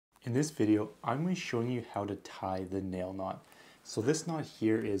In this video, I'm going to be showing you how to tie the nail knot. So this knot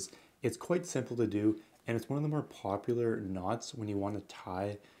here it's quite simple to do, and it's one of the more popular knots when you want to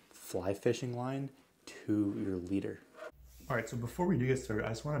tie fly fishing line to your leader. All right, so before we do get started, I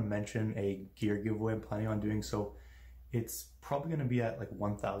just want to mention a gear giveaway I'm planning on doing. So it's probably going to be at like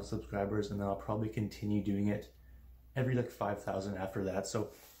 1,000 subscribers, and then I'll probably continue doing it every like 5,000 after that. So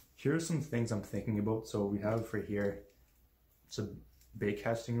here are some things I'm thinking about. So we have for here, it's a bait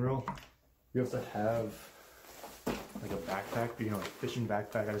casting reel. We also have like a backpack, you know, like fishing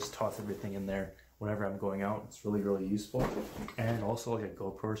backpack. I just toss everything in there whenever I'm going out. It's really, really useful. And also like a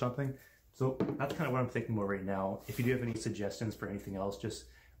GoPro or something. So that's kind of what I'm thinking about right now. If you do have any suggestions for anything else, just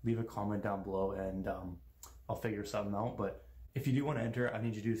leave a comment down below and I'll figure something out. But if you do want to enter, I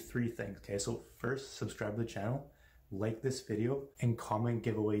need you to do 3 things, okay? So first, subscribe to the channel, like this video, and comment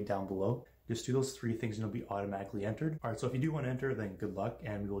giveaway down below. Just do those 3 things and you'll be automatically entered. All right, so if you do want to enter, then good luck,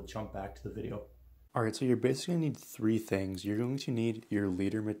 and we will jump back to the video. All right, so you're basically gonna need 3 things. You're going to need your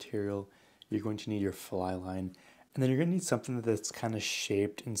leader material, you're going to need your fly line, and then you're gonna need something that's kind of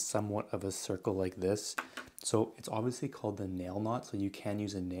shaped in somewhat of a circle like this. So it's obviously called the nail knot, so you can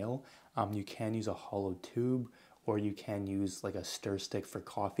use a nail, you can use a hollow tube, or you can use like a stir stick for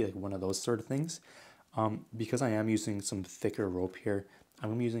coffee, like one of those sort of things. Because I am using some thicker rope here, I'm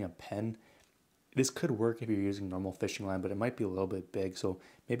gonna be using a pen. This could work if you're using normal fishing line, but it might be a little bit big, so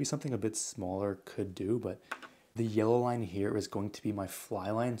maybe something a bit smaller could do. But the yellow line here is going to be my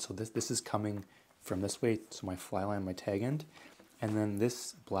fly line, so this is coming from this way, so my fly line, my tag end, and then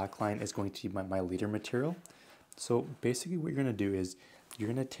this black line is going to be my leader material. So basically what you're going to do is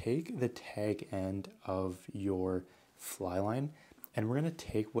you're going to take the tag end of your fly line, and we're going to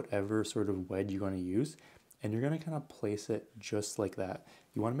take whatever sort of wedge you're going to use, and you're going to kind of place it just like that.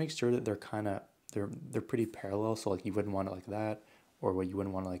 You want to make sure that they're pretty parallel, so like you wouldn't want it like that, or what you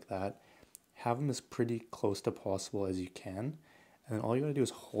wouldn't want it like that. Have them as pretty close to possible as you can, and then all you gotta do is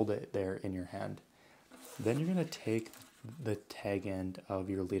hold it there in your hand. Then you're gonna take the tag end of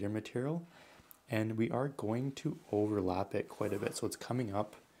your leader material, and we are going to overlap it quite a bit. So it's coming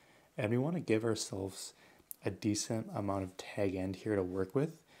up, and we want to give ourselves a decent amount of tag end here to work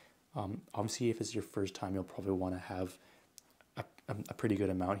with. Obviously, if it's your first time, you'll probably want to have a pretty good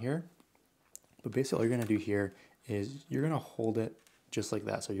amount here. But basically all you're going to do here is you're going to hold it just like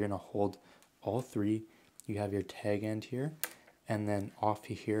that. So you're going to hold all 3. You have your tag end here, and then off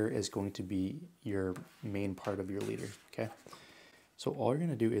here is going to be your main part of your leader, okay? So all you're going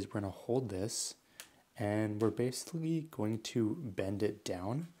to do is we're going to hold this, and we're basically going to bend it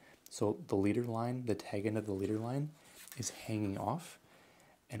down. So the leader line, the tag end of the leader line is hanging off.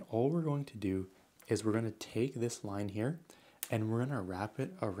 And all we're going to do is we're going to take this line here, and we're going to wrap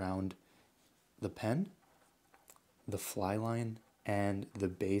it around the pen, the fly line, and the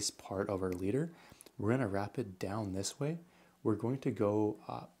base part of our leader. We're going to wrap it down this way. We're going to go,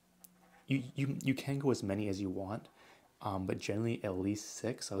 you can go as many as you want, but generally at least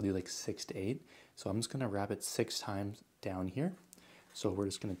 6. I'll do like 6 to 8. So I'm just going to wrap it 6 times down here. So we're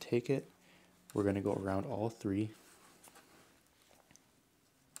just going to take it, we're going to go around all 3.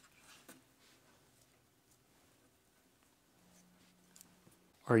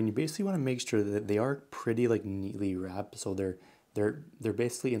 All right, and you basically want to make sure that they are pretty like neatly wrapped, so they're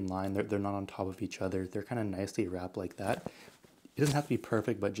basically in line. They're not on top of each other. They're kind of nicely wrapped like that. It doesn't have to be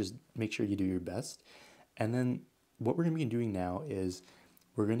perfect, but just make sure you do your best. And then what we're going to be doing now is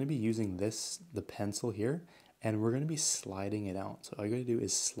we're going to be using the pencil here, and we're going to be sliding it out. So all you got to do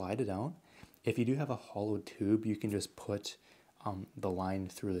is slide it out. If you do have a hollow tube, you can just put the line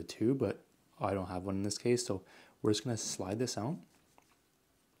through the tube, but I don't have one in this case, so we're just going to slide this out.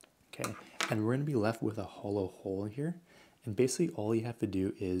 Okay, and we're going to be left with a hollow hole here, and basically all you have to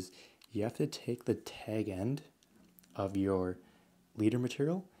do is you have to take the tag end of your leader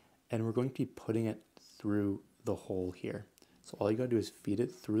material, and we're going to be putting it through the hole here. So all you gotta do is feed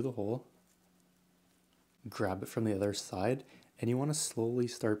it through the hole, grab it from the other side, and you want to slowly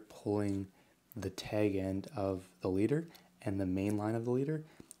start pulling the tag end of the leader and the main line of the leader.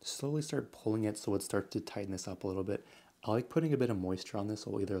 Slowly start pulling it so it starts to tighten this up a little bit. I like putting a bit of moisture on this,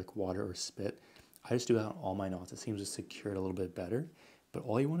 so either like water or spit. I just do that on all my knots. It seems to secure it a little bit better. But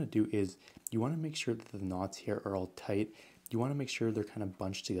all you want to do is you want to make sure that the knots here are all tight. You want to make sure they're kind of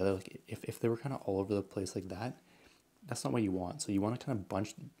bunched together. Like if they were kind of all over the place like that, that's not what you want. So you want to kind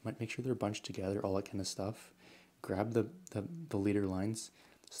of make sure they're bunched together, all that kind of stuff. Grab the leader lines,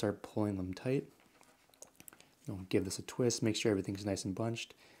 start pulling them tight. You know, give this a twist, make sure everything's nice and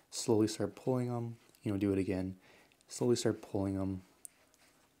bunched. Slowly start pulling them. You know, do it again. Slowly start pulling them,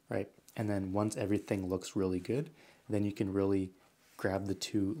 right? And then once everything looks really good, then you can really grab the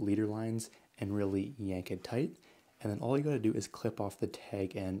two leader lines and really yank it tight. And then all you gotta do is clip off the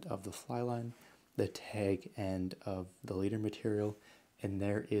tag end of the fly line, the tag end of the leader material, and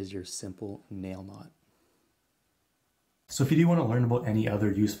there is your simple nail knot. So if you do want to learn about any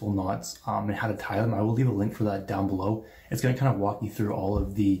other useful knots and how to tie them, I will leave a link for that down below. It's going to kind of walk you through all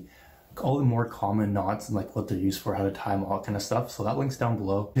the more common knots and like what they're used for, how to tie them, all that kind of stuff. So that link's down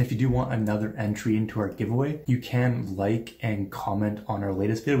below. And if you do want another entry into our giveaway, you can like and comment on our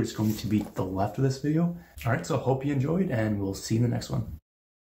latest video, which is going to be to the left of this video. All right, so I hope you enjoyed, and we'll see you in the next one.